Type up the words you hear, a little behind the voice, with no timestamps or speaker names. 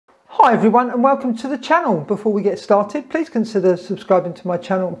Hi everyone and welcome to the channel. Before we get started, please consider subscribing to my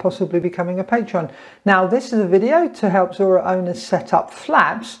channel and possibly becoming a patron. Now this is a video to help Zorro owners set up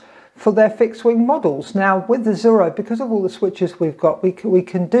flaps for their fixed wing models. Now with the Zorro, because of all the switches we've got, we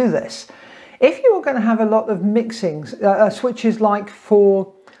can do this. If you are going to have a lot of mixings, switches like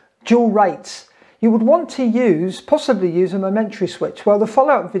for dual rates, you would want to possibly use a momentary switch. Well, the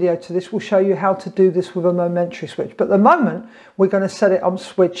follow-up video to this will show you how to do this with a momentary switch. But at the moment, we're going to set it on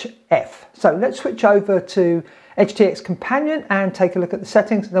switch F. So let's switch over to EdgeTX Companion and take a look at the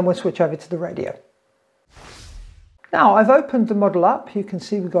settings, and then we'll switch over to the radio. Now, I've opened the model up. You can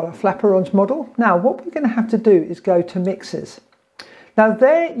see we've got our Flaperons model. Now, what we're going to have to do is go to mixes. Now,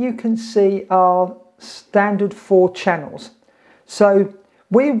 there you can see our standard 4 channels. So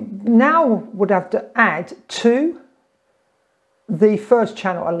we now would have to add to the first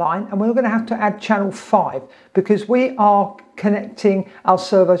channel a line, and we're going to have to add channel 5 because we are connecting our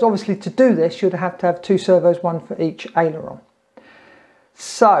servos. Obviously, to do this, you'd have to have 2 servos, one for each aileron.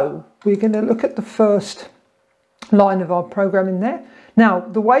 So we're going to look at the first line of our program in there. Now,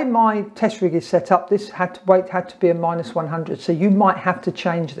 the way my test rig is set up, this weight had to be a -100, so you might have to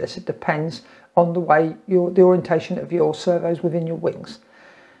change this. It depends on the way the orientation of your servos within your wings.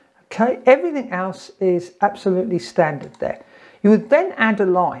 Okay, everything else is absolutely standard there. You would then add a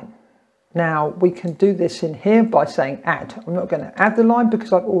line. Now we can do this in here by saying add. I'm not going to add the line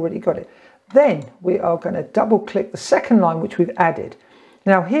because I've already got it. Then we are going to double click the second line which we've added.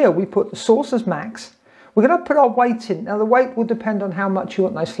 Now here we put the source as max. We're going to put our weight in. Now the weight will depend on how much you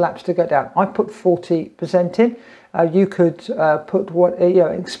want those flaps to go down. I put 40% in. You could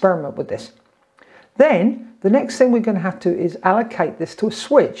experiment with this. Then the next thing we're going to have to is allocate this to a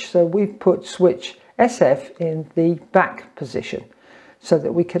switch. So we've put switch SF in the back position so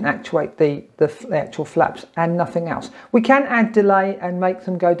that we can actuate the actual flaps and nothing else. We can add delay and make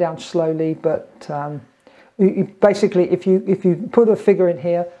them go down slowly, but basically if you put a figure in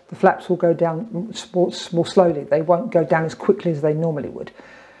here, the flaps will go down more slowly. They won't go down as quickly as they normally would.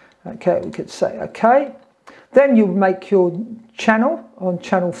 Okay, we could say okay. Then you make your channel on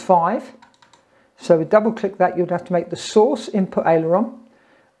channel 5. So we double click that, you'd have to make the source input aileron.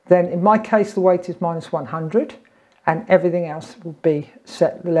 Then in my case, the weight is -100 and everything else will be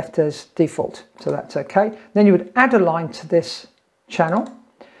left as default. So that's okay. Then you would add a line to this channel.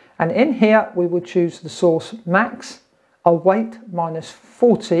 And in here, we would choose the source max, our weight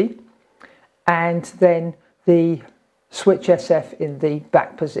 -40, and then the switch SF in the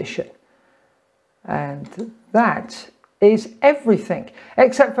back position. And that is everything,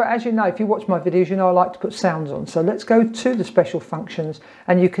 except for, as you know, if you watch my videos, you know I like to put sounds on. So let's go to the special functions,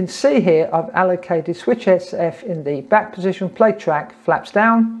 and you can see here I've allocated switch SF in the back position, play track, flaps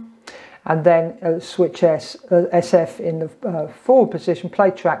down, and then switch SF in the forward position, play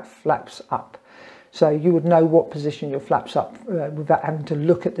track, flaps up. So you would know what position your flaps up without having to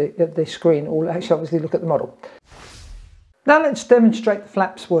look at the screen, or actually obviously look at the model. Now let's demonstrate the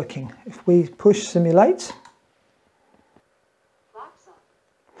flaps working. If we push simulate.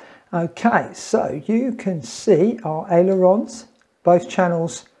 Okay, so you can see our ailerons, both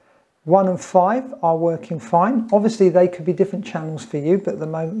channels 1 and 5 are working fine. Obviously they could be different channels for you, but at the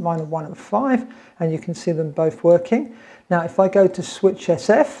moment mine are 1 and 5, and you can see them both working. Now if I go to switch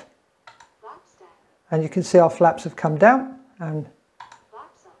SF, and you can see our flaps have come down, and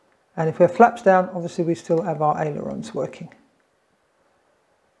if we have flaps down, obviously we still have our ailerons working.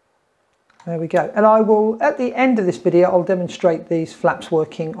 There we go. And I will, at the end of this video, I'll demonstrate these flaps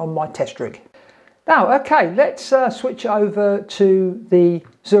working on my test rig. Now, okay, let's switch over to the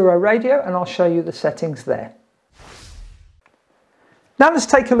Zorro radio and I'll show you the settings there. Now let's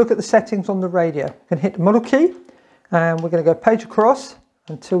take a look at the settings on the radio. I'm going to hit the model key and we're going to go page across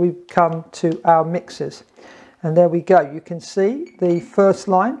until we come to our mixers. And there we go. You can see the first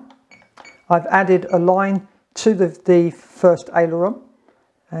line. I've added a line to the first aileron.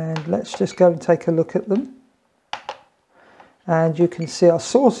 And let's just go and take a look at them. And you can see our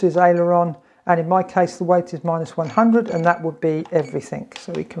source is aileron, and in my case the weight is -100, and that would be everything.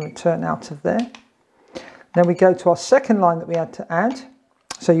 So we can return out of there. Then we go to our second line that we had to add.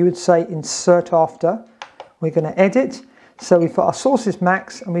 So you would say insert after. We're going to edit. So we've got our source is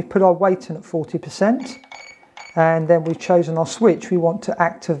max, and we put our weight in at 40%. And then we've chosen our switch. We want to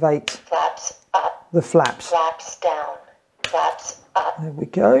activate flaps up, the flaps. flaps down, flaps up. There we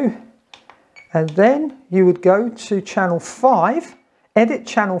go. And then you would go to channel 5, edit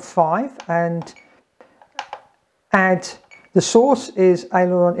channel 5, and add the source is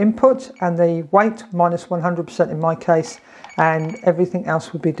aileron input, and the weight -100% in my case, and everything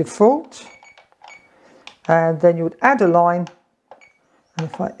else would be default. And then you would add a line And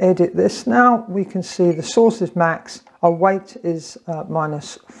if I edit this now, we can see the source is max, our weight is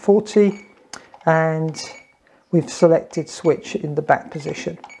minus 40, and we've selected switch in the back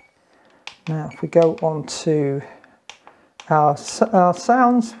position. Now if we go on to our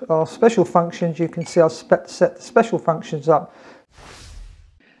sounds, our special functions, you can see I'll set the special functions up.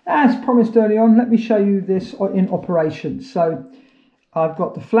 As promised early on, let me show you this in operation. So I've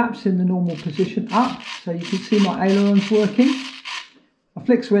got the flaps in the normal position up, so you can see my ailerons working. I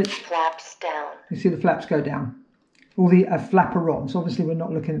flick switch, Flaps down. you see the flaps go down. All the flaperons, obviously we're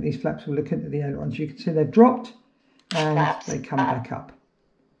not looking at these flaps, we're looking at the ailerons. You can see they've dropped and Flaps they come up. back up.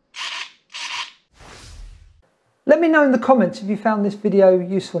 Let me know in the comments if you found this video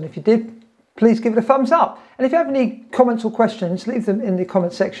useful, and if you did, please give it a thumbs up. And if you have any comments or questions, leave them in the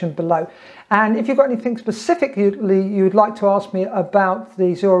comment section below. And if you've got anything specifically you would like to ask me about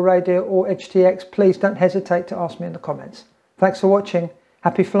the Zorro Radio or EdgeTX, please don't hesitate to ask me in the comments. Thanks for watching.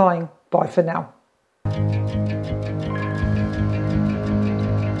 Happy flying. Bye for now.